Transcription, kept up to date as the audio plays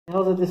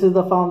This is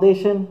the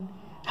foundation.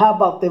 How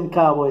about them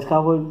Cowboys?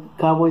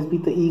 Cowboys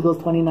beat the Eagles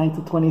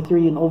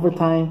 29-23 in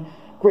overtime.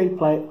 Great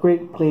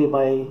play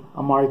by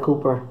Amari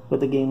Cooper with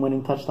the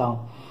game-winning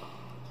touchdown.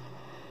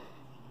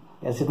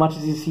 As much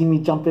as you see me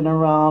jumping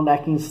around,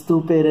 acting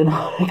stupid, and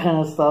all that kind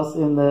of stuff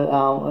on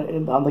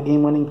the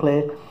game-winning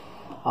play,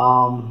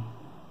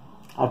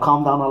 I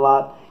calmed down a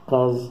lot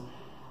because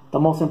the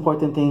most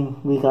important thing,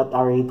 we got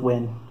our 8th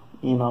win.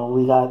 We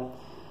got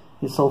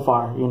so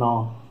far.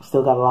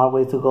 Still got a lot of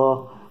way to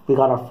go. We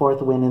got our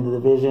 4th win in the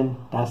division.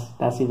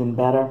 That's even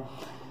better.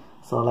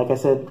 So, like I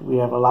said, we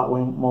have a lot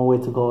more way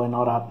to go and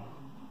all that.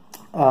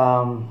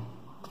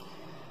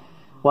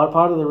 Well,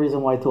 part of the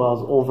reason why too I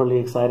was overly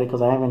excited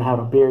because I haven't had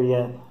a beer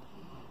yet.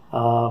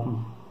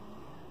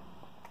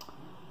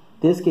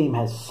 This game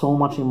has so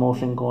much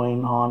emotion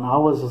going on. I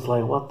was just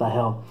like, what the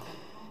hell,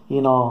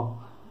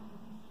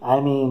 I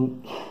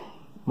mean,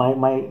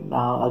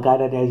 a guy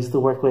that I used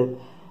to work with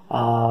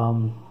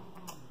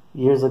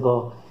years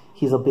ago.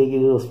 He's a big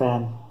Eagles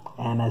fan,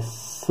 and as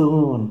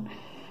soon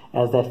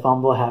as that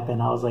fumble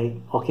happened, I was like,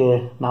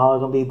 okay, now I'm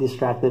gonna be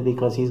distracted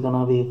because me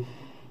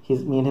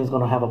and him's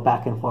gonna have a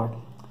back and forth.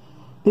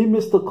 They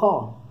missed the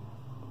call,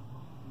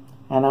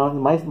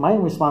 and my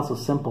response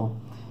was simple.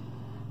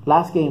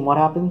 Last game, what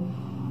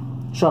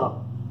happened? Shut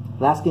up.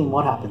 Last game,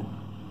 what happened?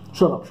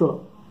 Shut up.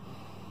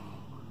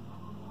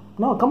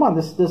 No, come on.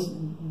 Let's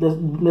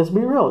be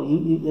real.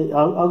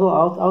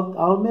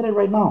 I'll admit it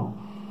right now.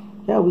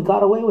 Yeah, we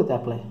got away with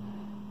that play.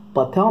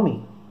 But tell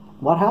me,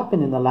 what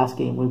happened in the last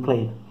game we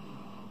played?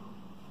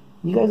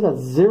 You guys got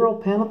 0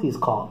 penalties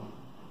called.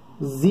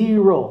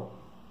 0.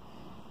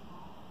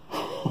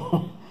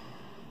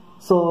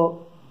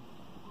 So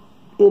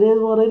it is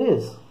what it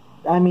is.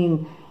 I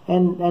mean,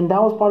 and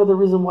that was part of the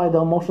reason why the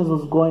emotions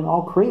was going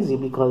all crazy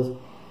because,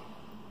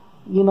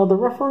 the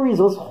referees,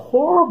 was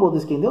horrible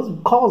this game. There was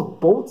calls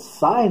both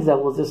sides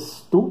that was just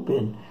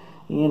stupid,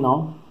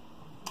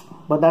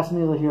 But that's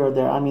neither here or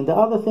there. I mean, the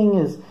other thing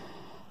is,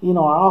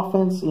 our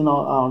offense,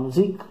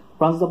 Zeke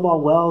runs the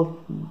ball well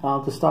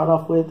to start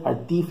off with. Our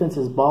defense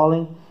is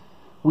balling.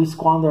 We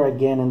squander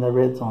again in the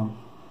red zone.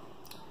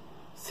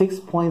 6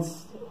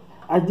 points.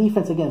 Our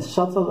defense again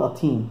shuts out a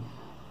team.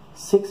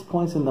 6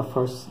 points in the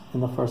first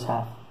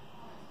half.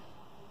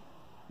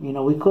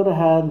 We could have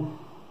had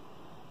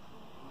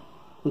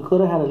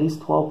at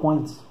least 12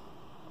 points,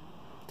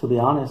 to be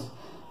honest,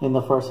 in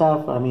the first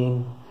half. I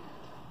mean,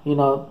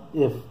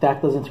 if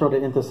Dak doesn't throw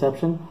the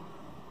interception,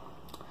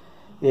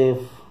 if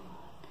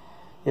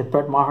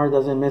Brett Maher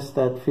doesn't miss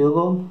that field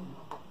goal,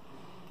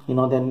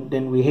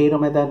 then we hate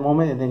him at that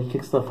moment, and then he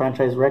kicks the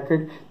franchise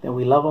record, then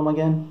we love him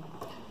again.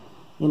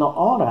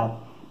 All that.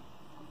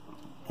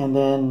 And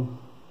then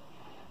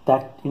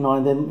Dak,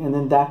 and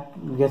then Dak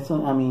gets,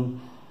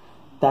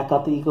 Dak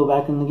got the Eagle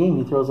back in the game.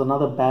 He throws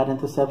another bad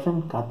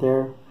interception, got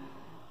them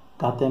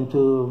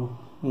to,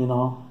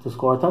 to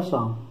score a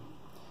touchdown.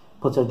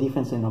 Puts our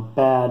defense in a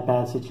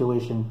bad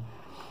situation.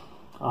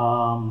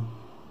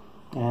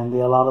 And they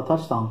allowed a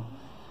touchdown.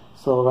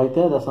 So right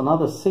there, that's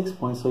another 6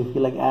 points. So if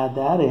you add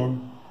that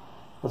in,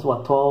 that's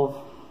what, 12,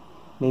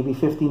 maybe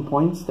 15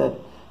 points. That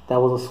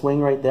was a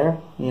swing right there,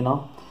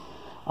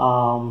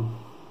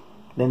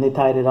 Then they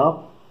tied it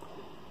up,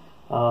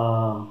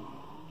 and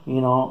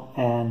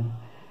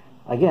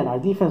again, our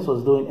defense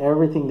was doing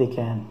everything they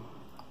can.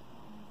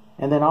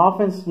 And then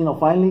offense,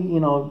 finally,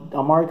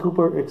 Amari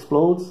Cooper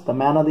explodes, the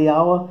man of the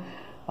hour.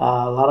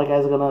 A lot of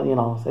guys are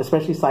gonna,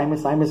 especially Simon.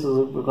 Simon is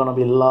gonna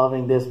be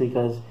loving this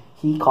because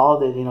he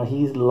called it. He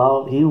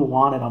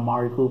wanted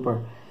Amari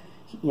Cooper.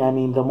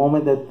 The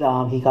moment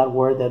that he got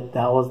word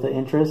that was the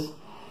interest,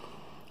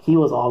 he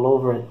was all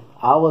over it.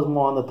 I was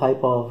more on the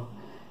type of,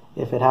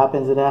 if it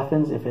happens, it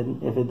happens. If it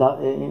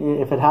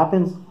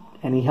happens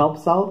and he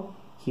helps out,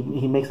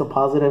 he makes a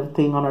positive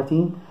thing on our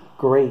team.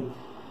 Great.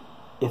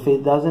 If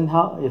it doesn't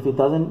help,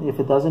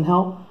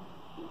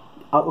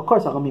 of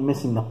course I'm gonna be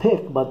missing the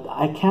pick. But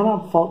I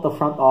cannot fault the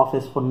front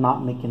office for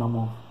not making a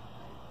move.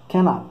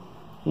 Cannot.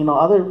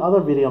 Other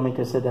video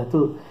makers said that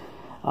too.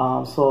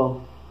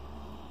 So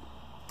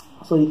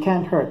you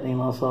can't hurt.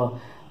 So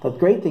the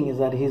great thing is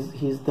that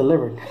he's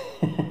delivered.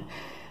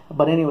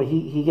 But anyway,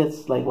 he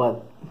gets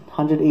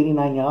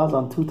 189 yards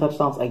on 2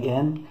 touchdowns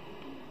again,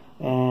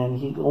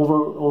 and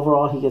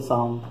overall he gets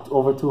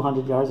over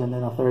 200 yards and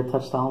then a 3rd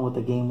touchdown with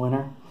the game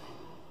winner.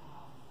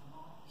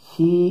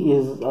 He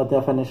is a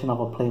definition of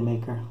a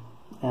playmaker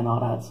and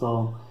all that.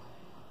 So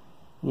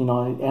and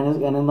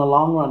in the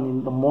long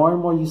run, the more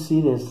and more you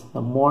see this,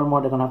 the more and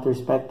more they're gonna have to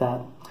respect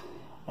that,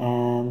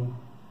 and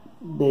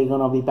they're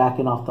gonna be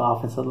backing off the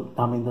offensive.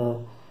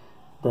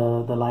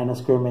 The line of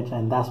scrimmage,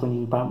 and that's when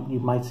you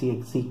might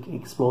see Zeke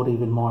explode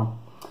even more.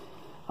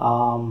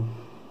 So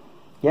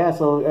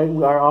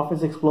our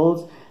offense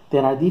explodes,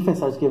 then our defense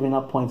starts giving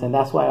up points, and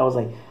that's why I was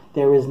like,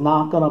 there is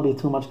not gonna be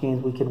too much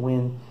games we can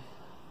win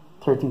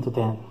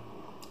 13-10.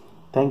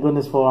 Thank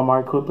goodness for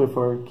Amari Cooper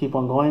for keep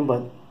on going,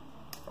 but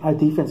our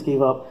defense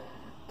gave up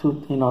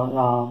 2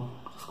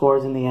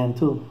 scores in the end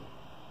too.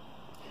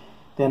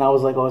 Then I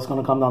was like, oh, it's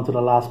gonna come down to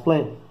the last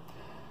play.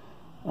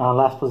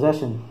 last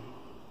possession.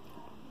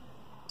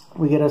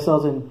 We get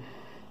ourselves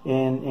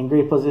in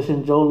great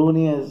position. Joe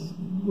Looney is,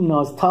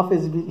 as tough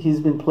as he's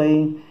been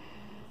playing,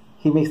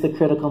 he makes the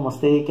critical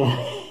mistake,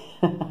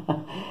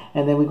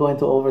 and then we go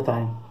into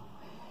overtime.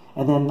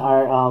 And then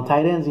our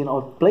tight ends,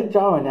 Blake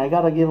Jarwin, I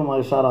gotta give him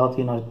a shout out.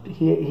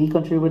 He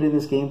contributed in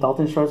this game.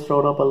 Dalton Schultz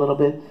showed up a little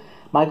bit.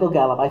 Michael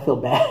Gallup, I feel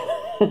bad.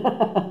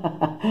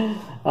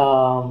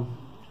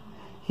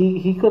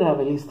 He could have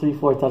at least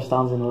 3-4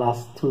 touchdowns in the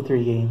last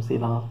 2-3 games,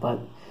 but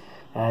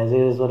as it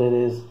is what it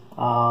is.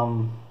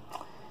 On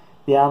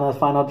the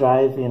final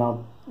drive,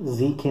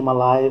 Zeke came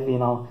alive.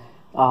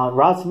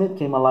 Rod Smith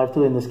came alive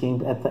too in this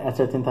game at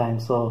certain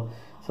times. So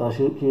a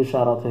huge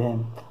shout out to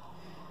him.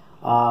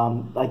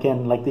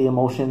 Again, like the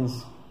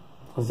emotions,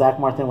 Zach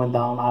Martin went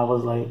down. I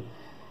was like,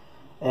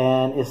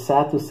 and it's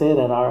sad to say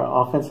that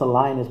our offensive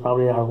line is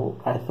probably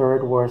our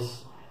third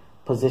worst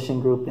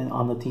position group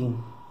on the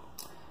team.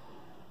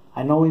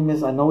 I know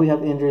we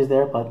have injuries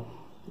there, but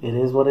it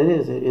is what it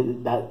is.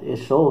 It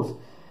shows.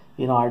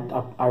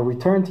 Our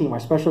return team, our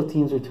special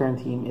teams return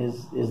team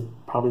is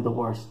probably the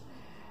worst.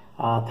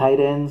 Tight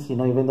ends,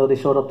 even though they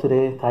showed up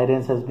today, tight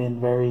ends has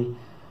been very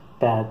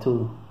bad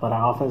too. But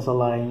our offensive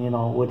line,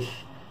 which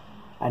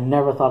I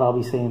never thought I'll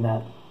be saying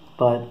that.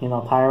 But,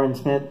 Tyron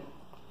Smith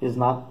is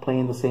not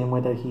playing the same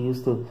way that he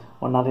used to,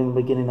 or not in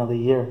the beginning of the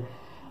year,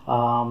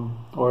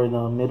 or in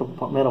the middle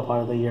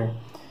part of the year,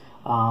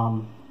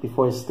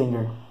 before his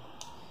stinger.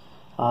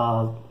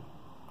 Joe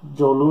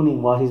Looney,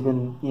 while he's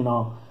been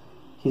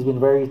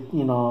very,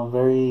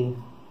 very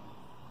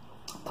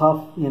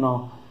tough,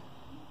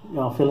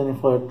 filling in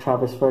for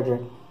Travis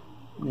Frederick.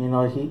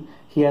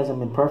 He hasn't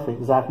been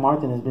perfect. Zach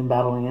Martin has been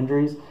battling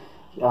injuries.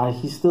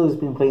 He still has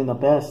been playing the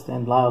best,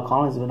 and Lyle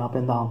Collins has been up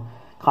and down.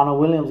 Connor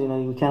Williams,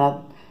 you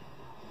cannot,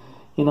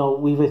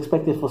 we've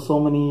expected for so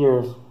many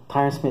years.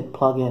 Tyron Smith,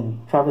 plug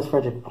in. Travis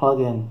Frederick, plug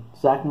in.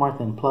 Zach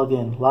Martin, plug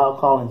in. Lyle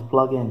Collins,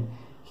 plug in.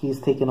 He's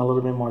taken a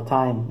little bit more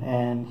time,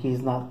 and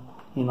he's not,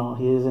 he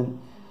hasn't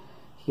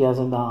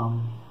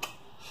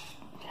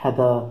had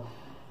the,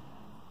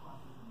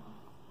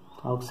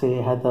 I would say,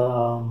 had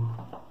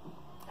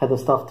the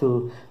stuff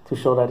to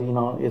show that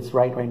it's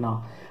right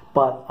now.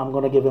 But I'm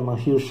gonna give him a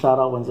huge shout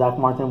out. When Zach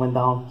Martin went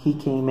down, he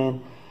came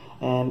in,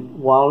 and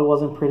while it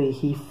wasn't pretty,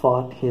 he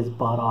fought his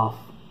butt off.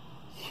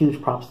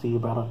 Huge props to you,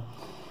 brother.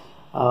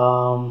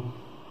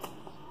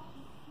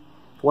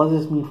 What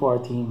does this mean for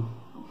our team?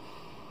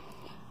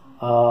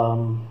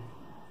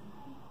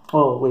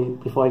 Oh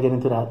wait, before I get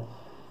into that,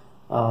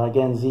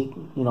 again, Zeke,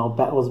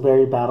 was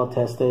very battle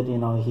tested. He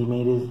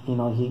made his,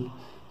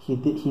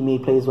 he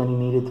made plays when he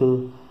needed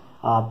to.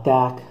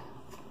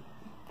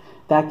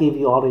 Dak gave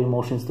you all the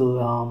emotions too.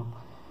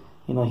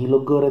 He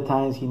looked good at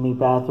times. He made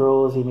bad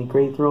throws. He made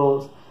great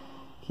throws.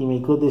 He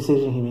made good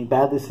decisions. He made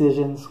bad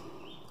decisions.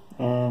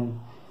 And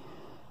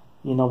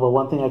but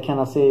one thing I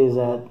cannot say is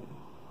that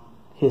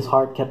his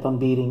heart kept on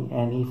beating,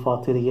 and he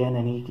fought to the end,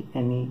 and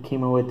he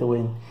came away with the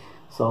win.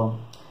 So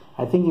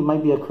I think it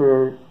might be a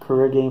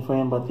career game for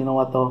him. But you know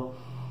what though?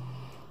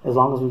 As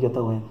long as we get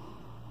the win,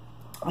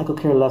 I could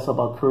care less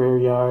about career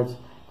yards,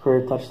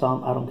 career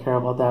touchdown. I don't care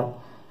about that.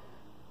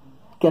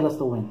 Get us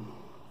the win.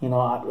 I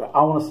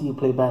want to see you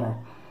play better.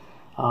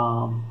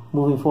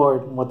 Moving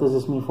forward, what does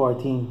this mean for our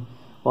team?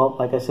 Well,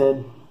 like I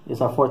said,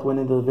 it's our 4th win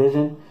in the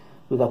division.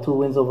 We got 2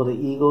 wins over the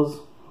Eagles,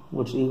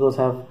 which Eagles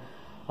have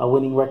a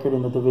winning record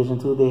in the division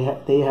too.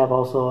 They have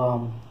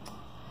also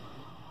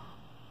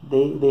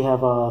they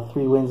have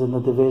 3 wins in the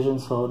division.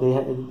 So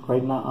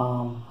right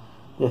now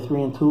they're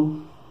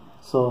 3-2.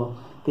 So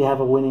they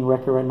have a winning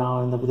record right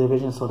now in the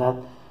division. So that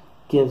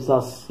gives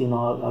us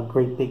a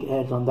great big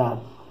edge on that.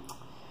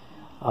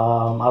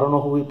 I don't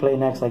know who we play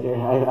next. I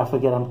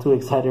forget. I'm too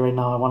excited right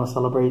now. I want to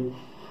celebrate.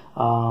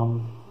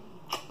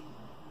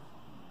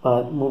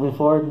 But moving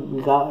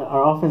forward,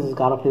 our offense has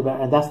got to play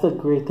better, and that's the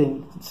great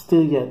thing.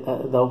 Still, yet,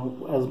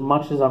 as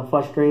much as I'm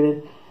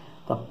frustrated,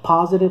 the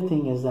positive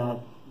thing is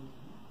that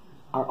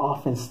our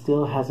offense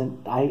still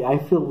hasn't. I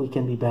feel we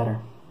can be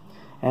better,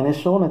 and it's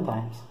shown at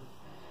times.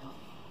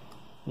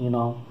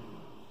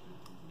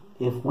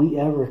 If we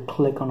ever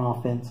click on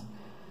offense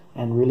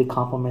and really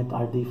complement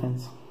our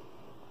defense,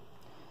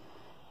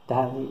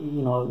 that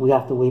we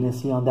have to wait and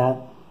see on that.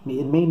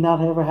 It may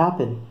not ever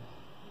happen,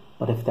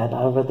 but if that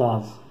ever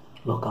does,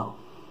 look out.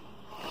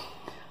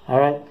 All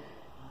right.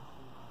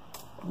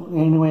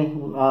 Anyway,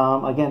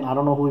 again, I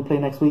don't know who we play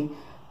next week,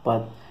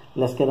 but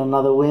let's get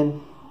another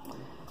win.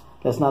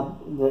 Let's not,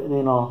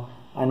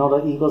 I know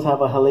the Eagles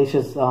have a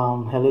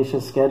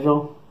hellacious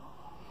schedule.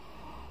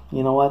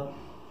 You know what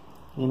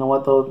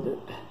though?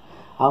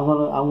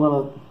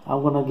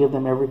 I'm gonna give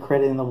them every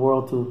credit in the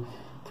world to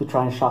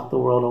try and shock the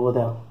world over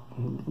there.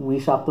 We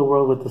shocked the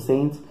world with the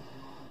Saints.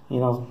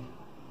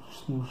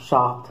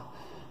 Shocked.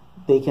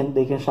 They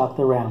can shock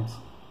the Rams.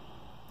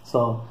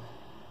 So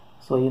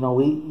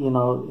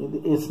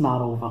it's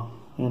not over.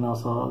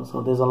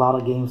 So there's a lot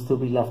of games to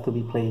be left to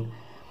be played.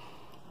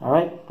 All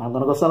right, I'm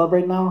gonna go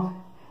celebrate now.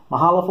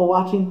 Mahalo for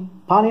watching.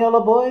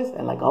 Paniola boys,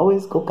 and like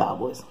always, go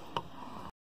Cowboys.